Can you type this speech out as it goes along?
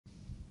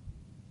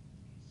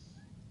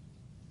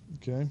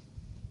Okay.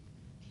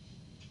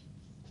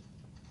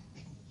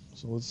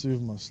 So let's see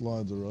if my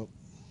slides are up.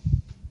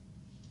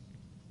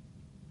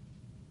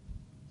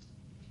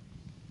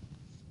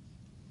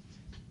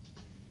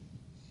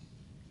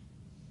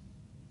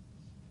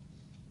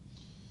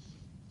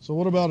 So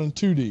what about in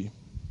 2D?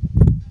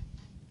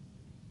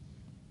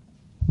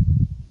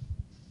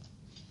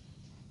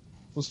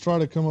 Let's try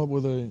to come up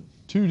with a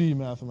 2D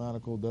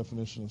mathematical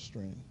definition of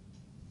strain.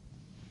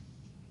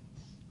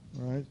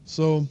 All right,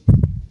 so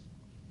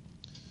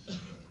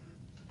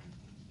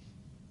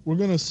we're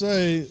going to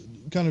say,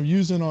 kind of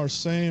using our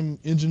same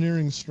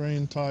engineering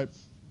strain type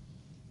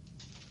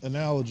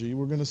analogy,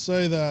 we're going to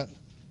say that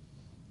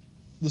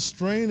the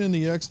strain in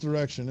the x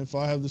direction, if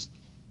I have this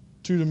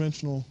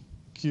two-dimensional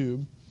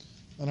cube,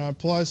 and I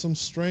apply some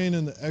strain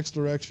in the x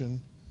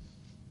direction,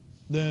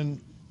 then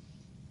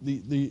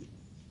the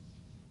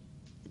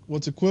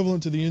what's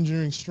equivalent to the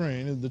engineering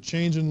strain, the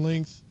change in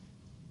length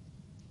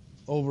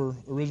over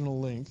original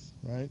length,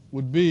 right,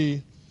 would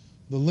be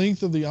the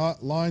length of the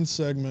line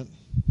segment,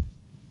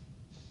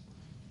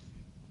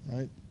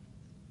 right,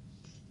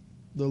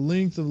 the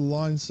length of the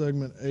line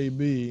segment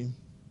AB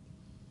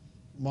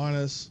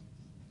minus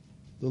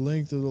the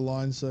length of the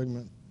line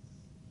segment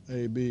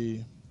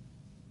AB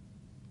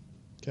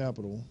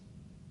capital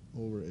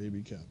over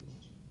AB capital.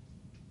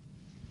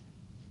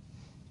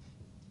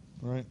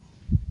 All right?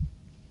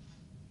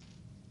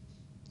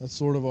 That's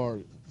sort of our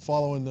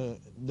following the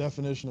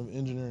definition of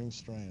engineering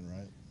strain,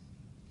 right?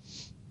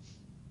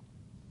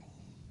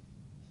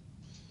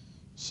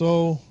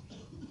 So,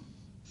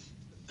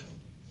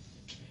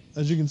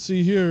 as you can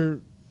see here,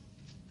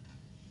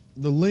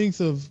 the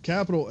length of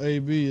capital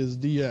AB is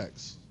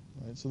dx,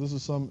 right? So this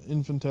is some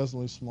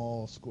infinitesimally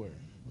small square,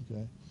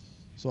 okay?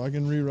 So I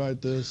can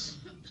rewrite this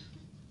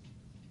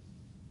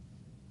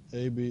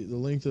AB, the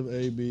length of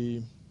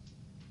AB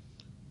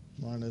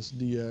minus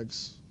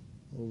dx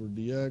over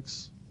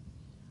dx,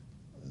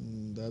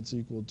 and that's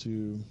equal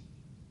to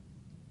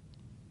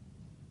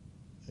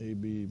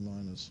AB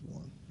minus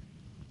 1,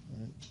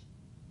 right?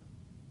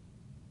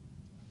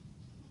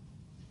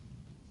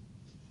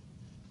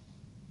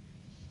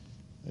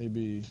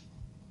 AB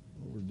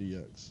over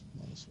dx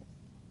minus 1.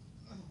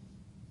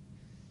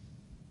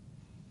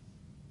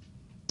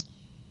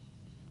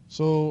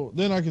 So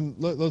then I can,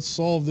 let's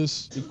solve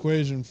this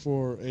equation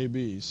for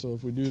AB. So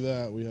if we do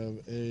that, we have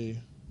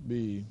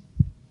AB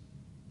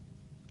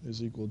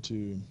is equal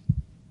to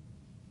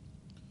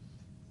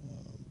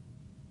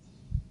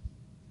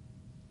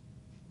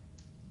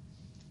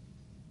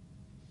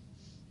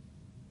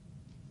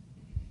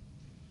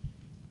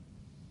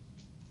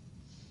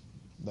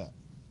that.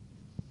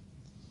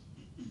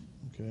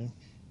 Okay.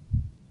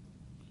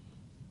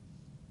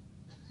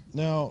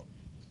 Now,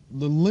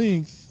 the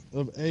length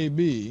of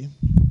AB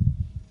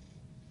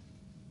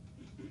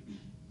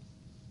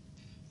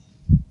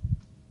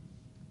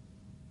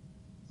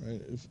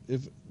right,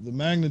 if the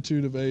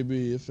magnitude of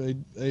AB, if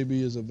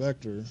AB is a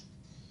vector,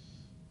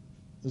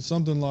 is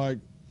something like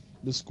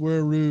the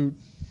square root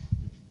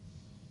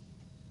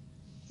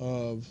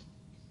of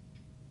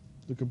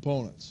the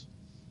components.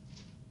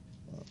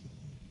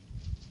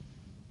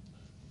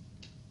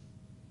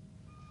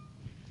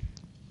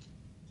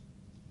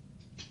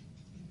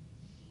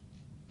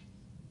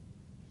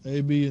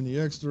 AB in the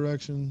x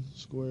direction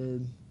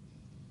squared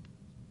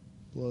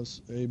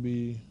plus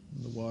AB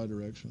in the y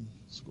direction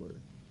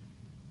squared.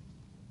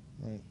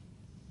 Right.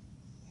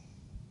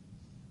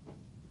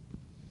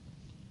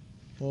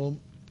 Well,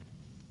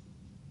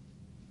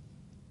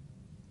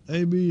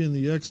 AB in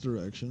the x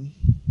direction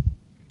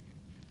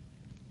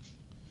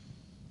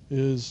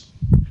is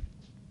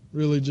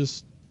really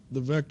just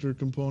the vector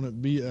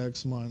component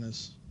bx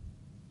minus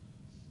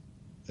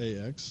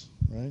ax,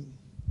 right?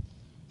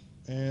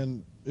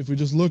 And if we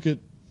just look at,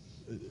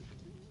 I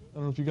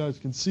don't know if you guys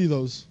can see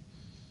those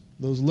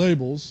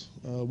labels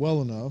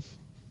well enough,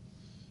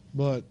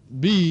 but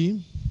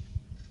b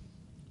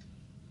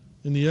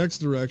in the x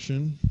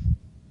direction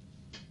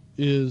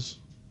is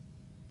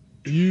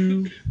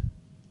u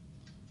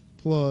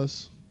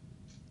plus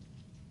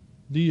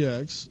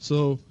dx.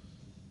 So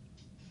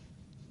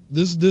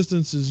this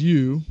distance is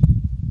u,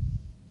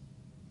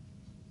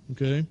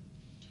 okay?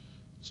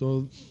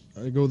 So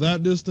I go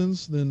that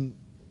distance, then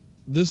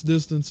this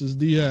distance is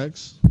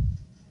dx.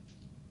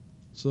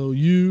 So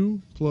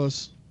u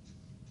plus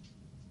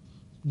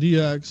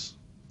dx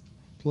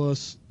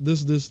plus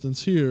this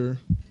distance here,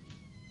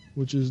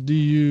 which is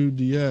du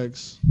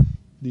dx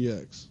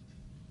dx.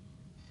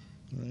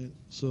 All right?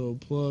 So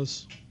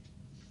plus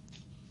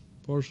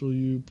partial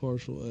u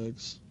partial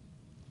x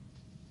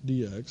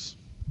dx.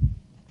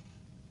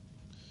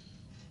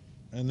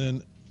 And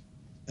then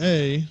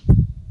a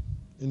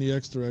in the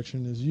x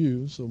direction is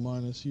u, so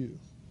minus u,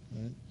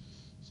 right?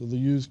 So the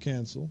u's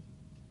cancel.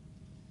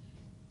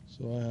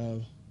 So I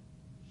have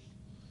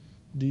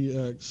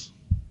dx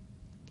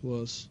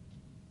plus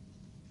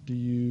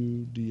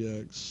du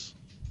dx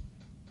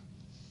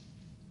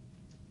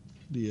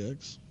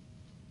dx,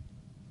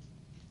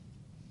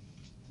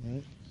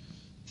 right?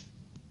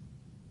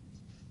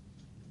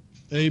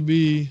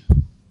 AB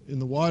in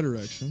the y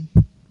direction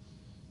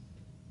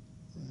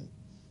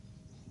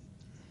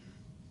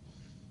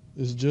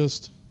is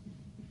just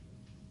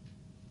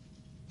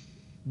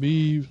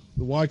B,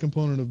 the y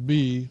component of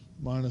B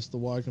minus the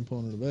y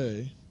component of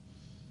A,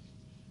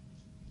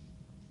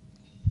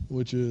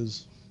 which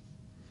is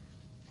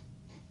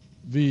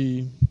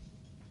V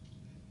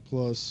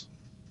plus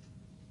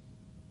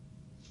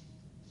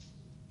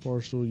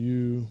partial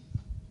U,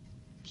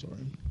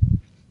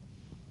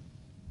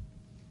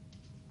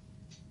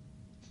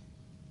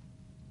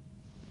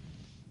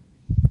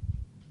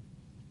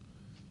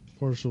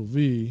 partial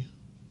V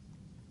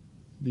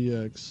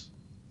dx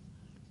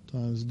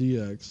times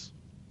dx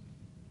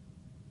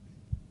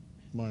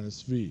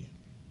minus V,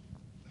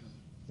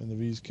 and the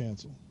V's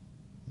cancel,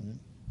 right?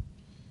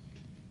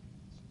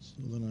 So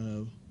then I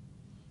have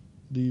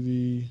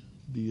dV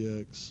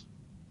dx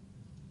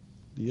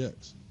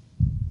dx,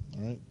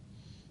 all right?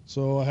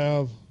 So I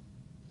have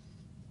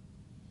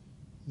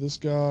this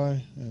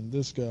guy and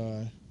this guy,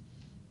 and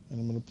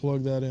I'm going to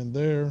plug that in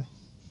there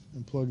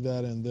and plug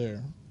that in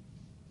there,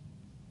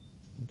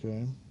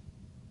 okay?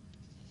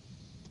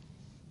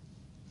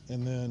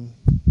 And then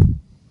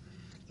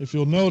if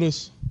you'll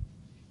notice,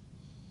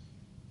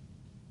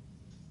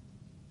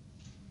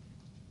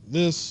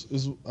 this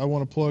is, I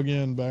want to plug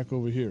in back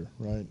over here,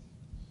 right?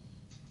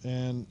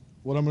 And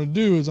what I'm going to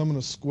do is I'm going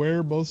to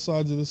square both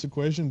sides of this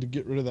equation to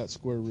get rid of that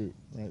square root,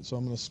 right? So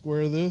I'm going to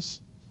square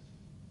this,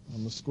 I'm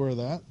going to square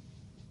that.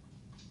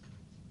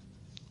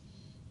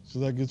 So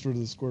that gets rid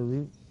of the square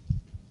root.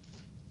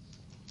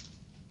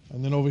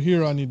 And then over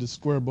here I need to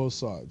square both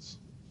sides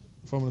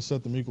if I'm going to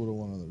set them equal to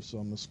one another. So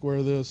I'm going to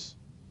square this,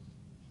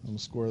 I'm going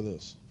to square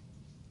this.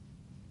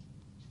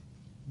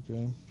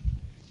 Okay?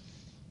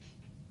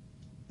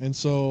 And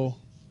so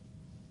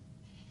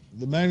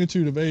the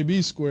magnitude of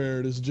AB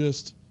squared is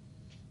just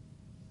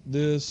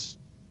this,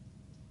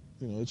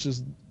 it's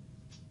just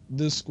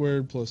this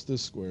squared plus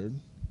this squared.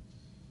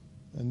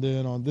 And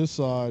then on this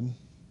side,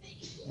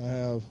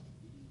 I'm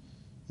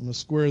going to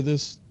square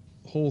this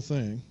whole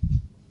thing.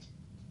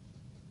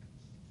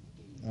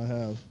 I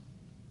have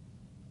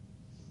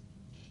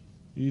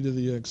e to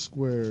the x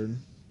squared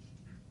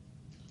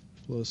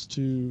plus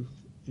 2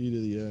 e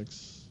to the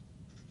x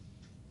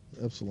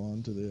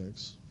epsilon to the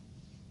x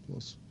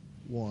plus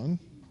 1.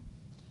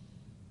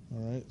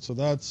 All right, so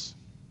that's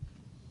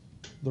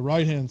the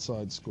right-hand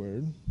side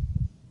squared.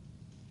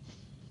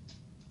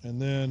 And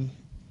then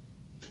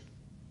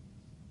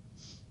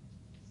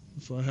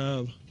if I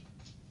have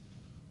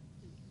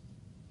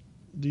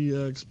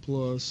dx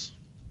plus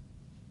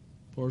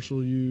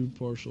partial u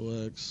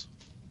partial x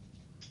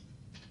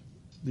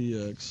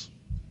dx,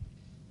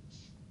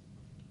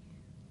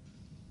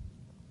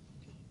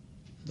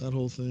 that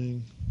whole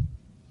thing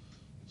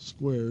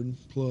squared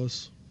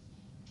plus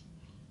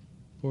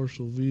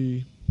partial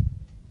v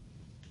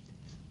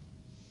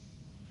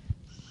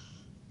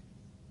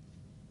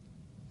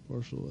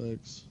partial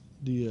x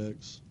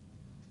dx,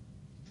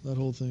 that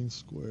whole thing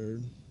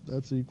squared,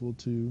 that's equal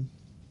to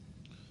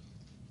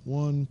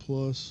 1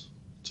 plus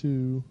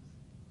 2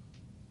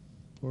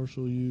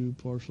 partial u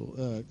partial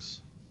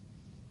x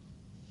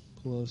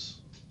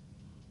plus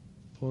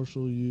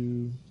partial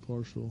u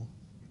partial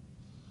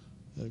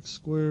x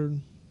squared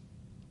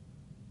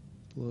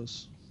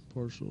plus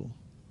partial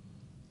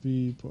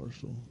v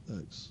partial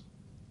x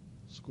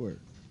squared.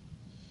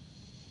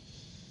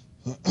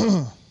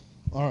 All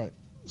right,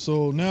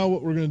 so now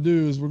what we're going to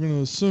do is we're going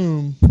to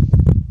assume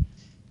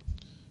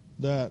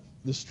that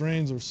the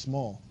strains are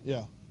small.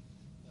 Yeah?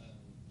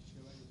 Just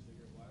go back to the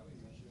figure. Why are we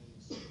measuring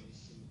the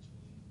space in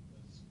between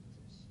those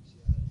curves? See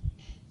how that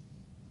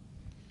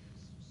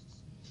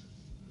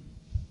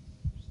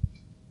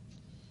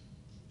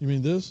You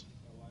mean this?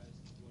 why is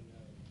when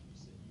you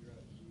said you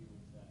wrote U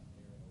with that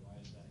arrow? Why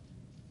is that U?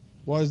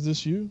 Why is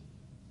this U?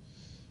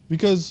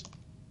 Because,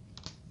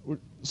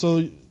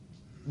 so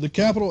the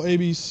capital A,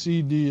 B,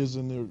 C, D is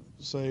in the,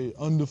 say,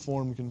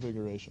 undeformed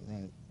configuration,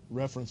 right?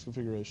 Reference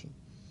configuration.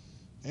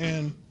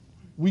 And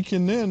we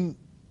can then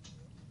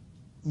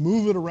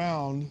move it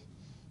around.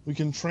 We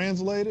can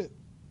translate it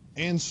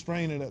and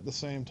strain it at the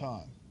same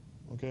time,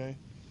 okay?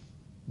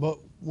 But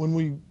when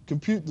we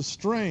compute the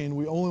strain,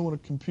 we only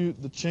want to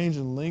compute the change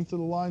in length of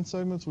the line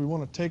segments. We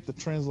want to take the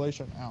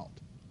translation out.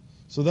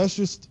 So that's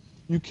just,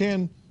 you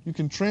can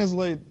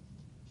translate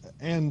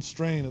and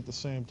strain at the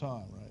same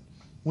time, right?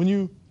 When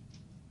you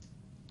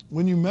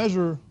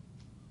measure,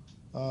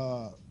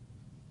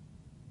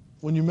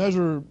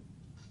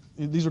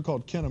 these are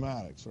called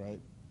kinematics, right?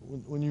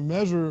 When you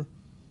measure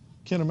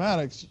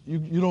kinematics,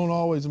 you don't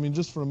always,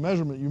 just for a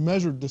measurement, you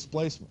measure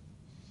displacement.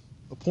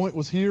 A point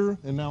was here,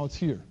 and now it's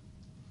here.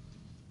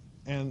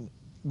 And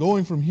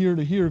going from here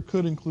to here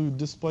could include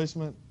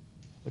displacement.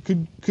 It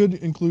could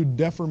include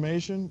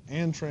deformation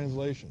and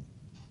translation,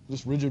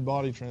 just rigid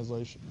body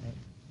translation, right?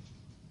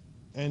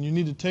 And you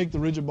need to take the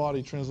rigid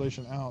body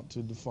translation out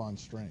to define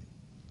strain.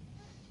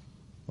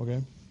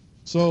 Okay?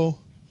 So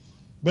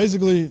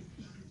basically,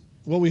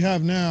 what we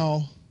have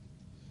now,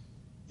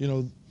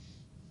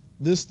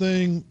 this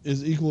thing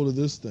is equal to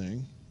this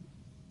thing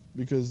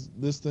because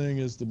this thing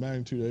is the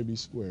magnitude AB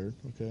squared,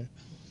 okay?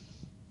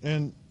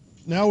 And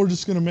now we're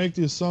just going to make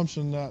the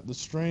assumption that the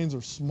strains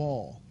are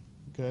small,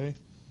 okay?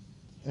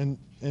 And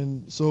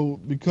so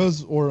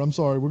because, or I'm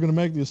sorry, we're going to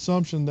make the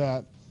assumption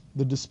that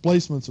the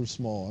displacements are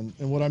small.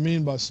 And what I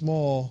mean by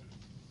small,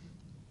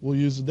 we'll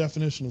use the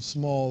definition of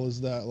small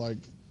is that like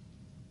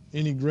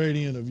any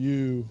gradient of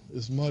u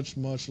is much,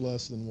 much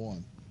less than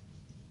 1.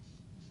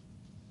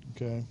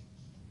 Okay?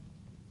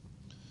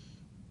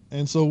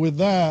 And so with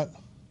that,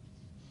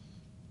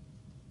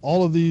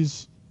 all of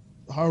these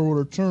higher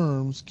order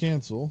terms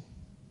cancel,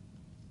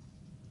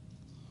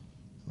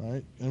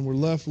 right? And we're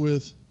left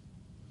with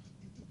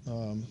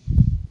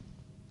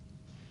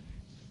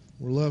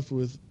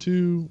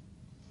 2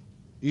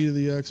 e to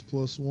the x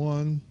plus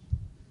 1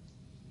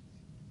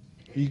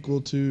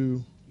 equal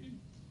to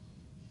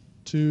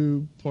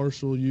 2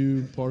 partial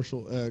u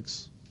partial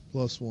x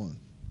plus 1.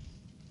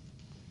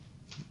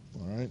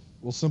 All right,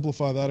 we'll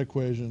simplify that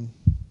equation.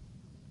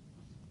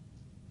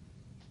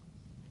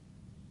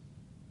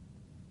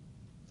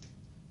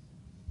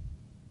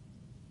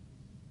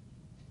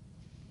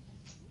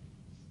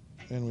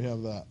 And we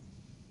have that.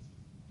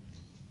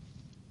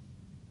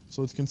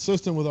 So it's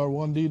consistent with our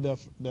 1D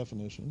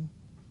definition,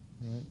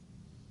 right?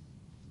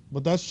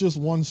 But that's just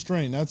one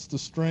strain. That's the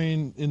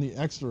strain in the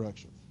x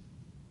direction.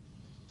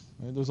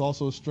 Right? There's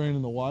also a strain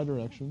in the y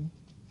direction.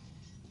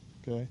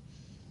 Okay?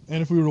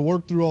 And if we were to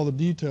work through all the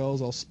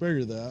details, I'll spare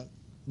you that.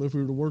 But if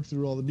we were to work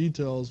through all the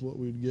details, what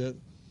we'd get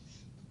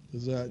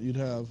is that you'd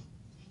have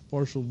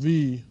partial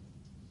v,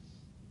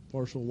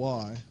 partial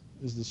y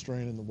is the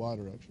strain in the y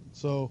direction.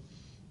 So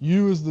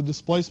u is the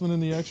displacement in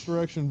the x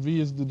direction, v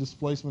is the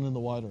displacement in the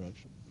y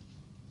direction.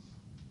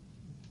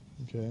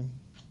 Okay?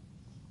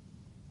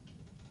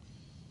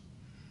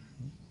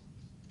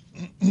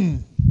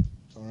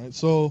 All right,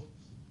 so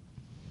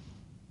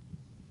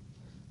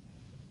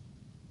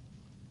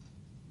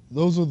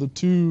those are the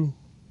two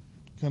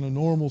kind of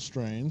normal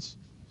strains.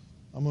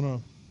 I'm going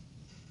to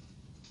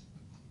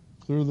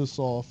clear this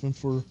off, and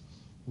for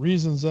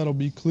reasons that'll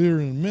be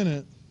clear in a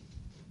minute,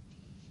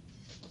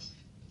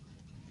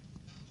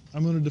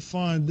 I'm going to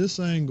define this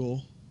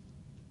angle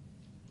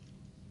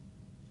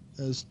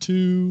as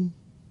 2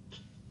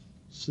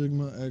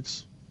 sigma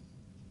x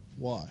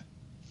y.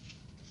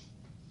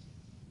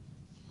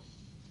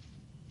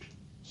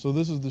 So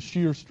this is the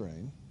shear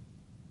strain,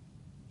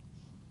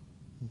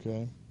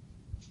 okay?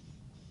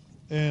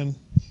 And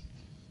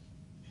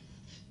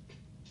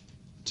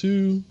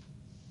 2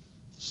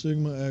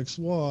 sigma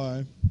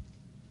xy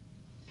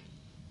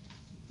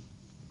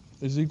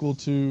is equal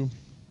to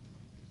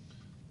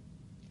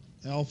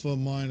alpha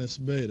minus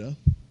beta.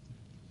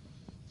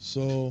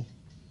 So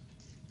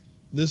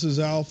this is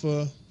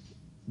alpha,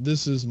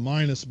 this is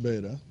minus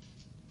beta.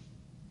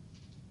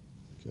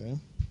 Okay.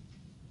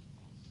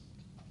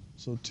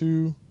 So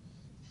 2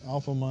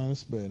 alpha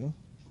minus beta.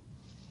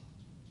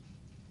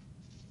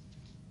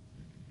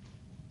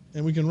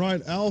 And we can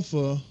write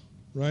alpha,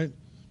 right?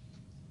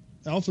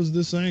 Alpha is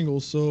this angle,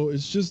 so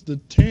it's just the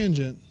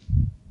tangent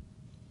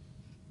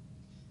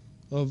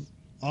of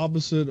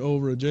opposite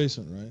over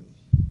adjacent, right?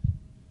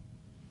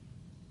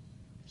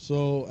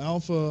 So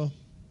alpha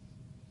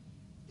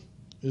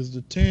is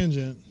the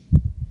tangent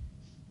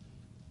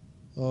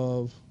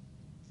of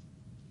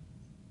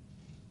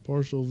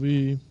partial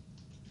v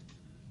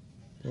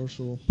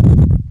partial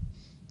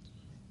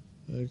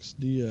x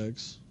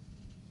dx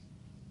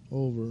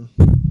over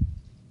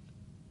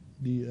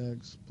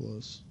dx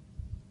plus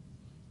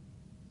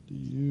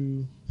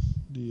du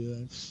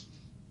dx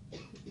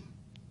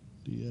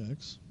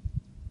dx.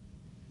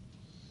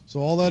 So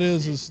all that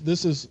is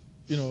this is,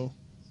 you know,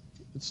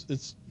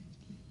 it's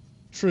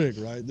trig,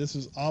 right? This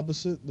is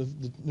opposite.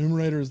 The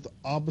numerator is the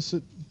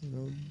opposite, you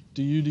know,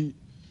 dv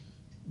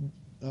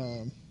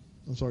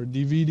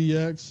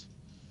dx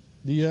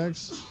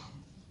dx,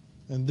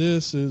 and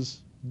this is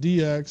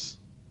dx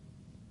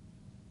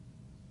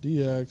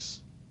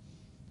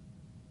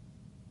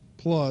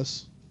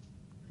plus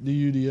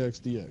du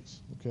dx dx,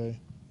 okay,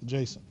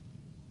 adjacent.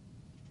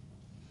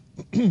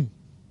 All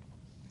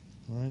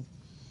right.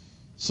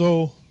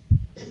 So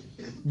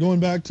going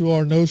back to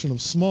our notion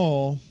of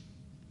small,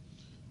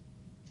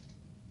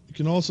 you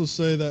can also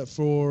say that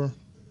for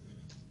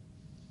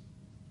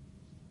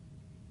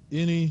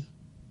any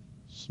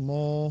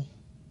small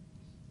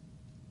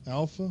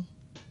alpha,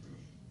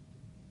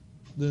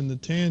 then the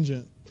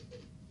tangent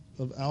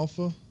of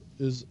alpha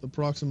is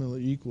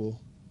approximately equal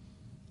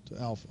to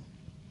alpha.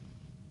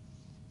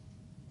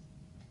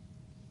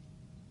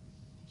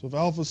 So if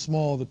alpha is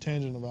small, the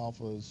tangent of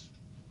alpha is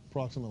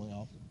approximately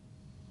alpha.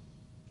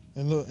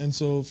 And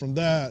so from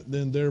that,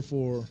 then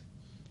therefore,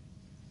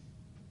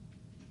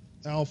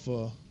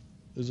 alpha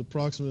is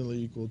approximately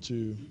equal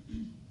to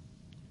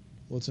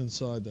what's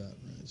inside that,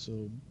 right?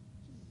 So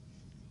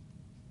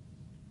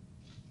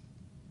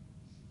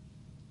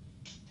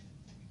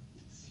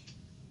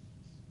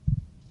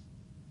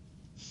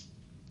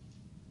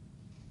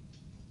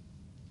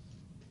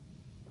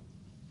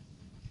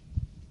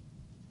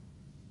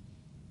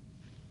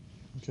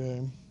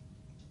Okay.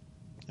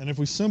 And if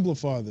we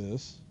simplify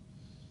this,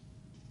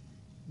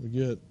 we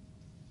get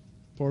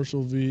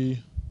partial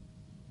v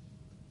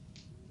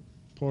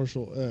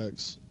partial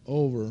x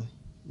over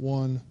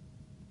 1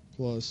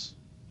 plus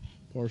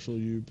partial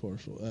u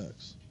partial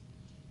x.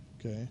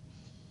 Okay.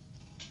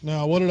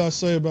 Now, what did I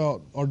say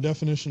about our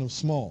definition of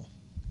small?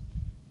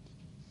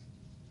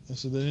 I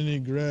said that any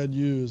grad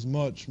u is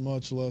much,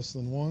 much less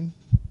than 1.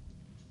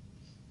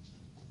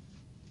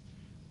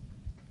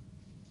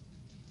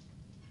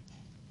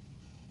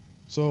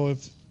 So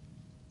if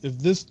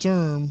this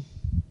term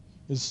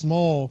is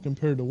small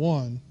compared to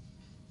 1,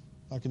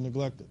 I can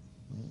neglect it.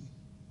 Right?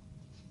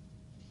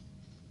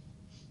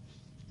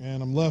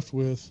 And I'm left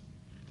with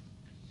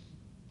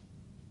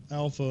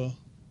alpha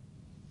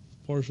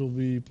partial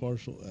v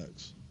partial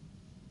x.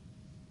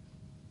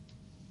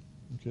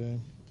 Okay.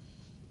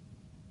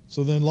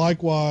 So then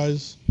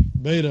likewise,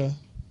 beta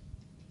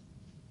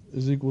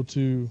is equal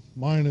to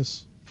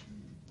minus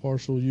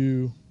partial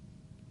u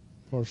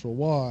partial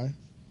y.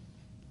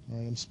 All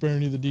right, I'm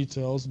sparing you the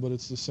details, but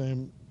it's the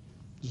same,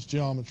 just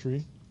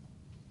geometry.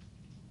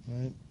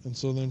 Right? And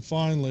so then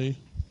finally,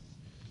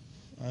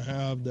 I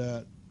have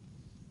that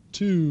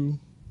 2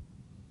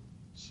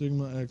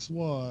 sigma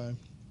xy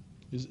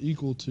is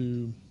equal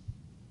to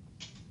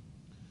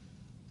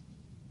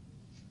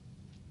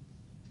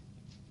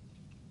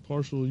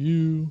partial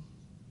u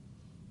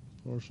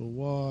partial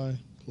y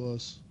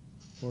plus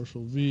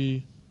partial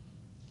v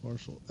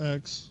partial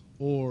x,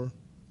 or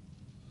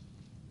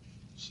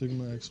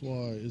sigma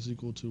xy is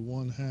equal to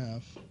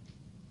 1/2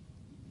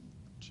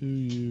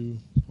 2u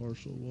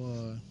partial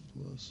y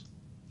plus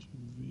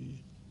 2v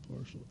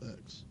partial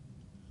x.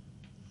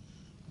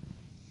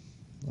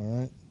 All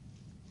right.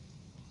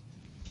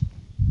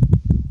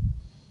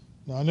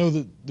 Now I know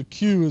that the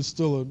q is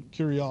still a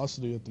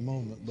curiosity at the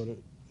moment, but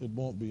it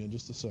won't be in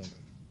just a second.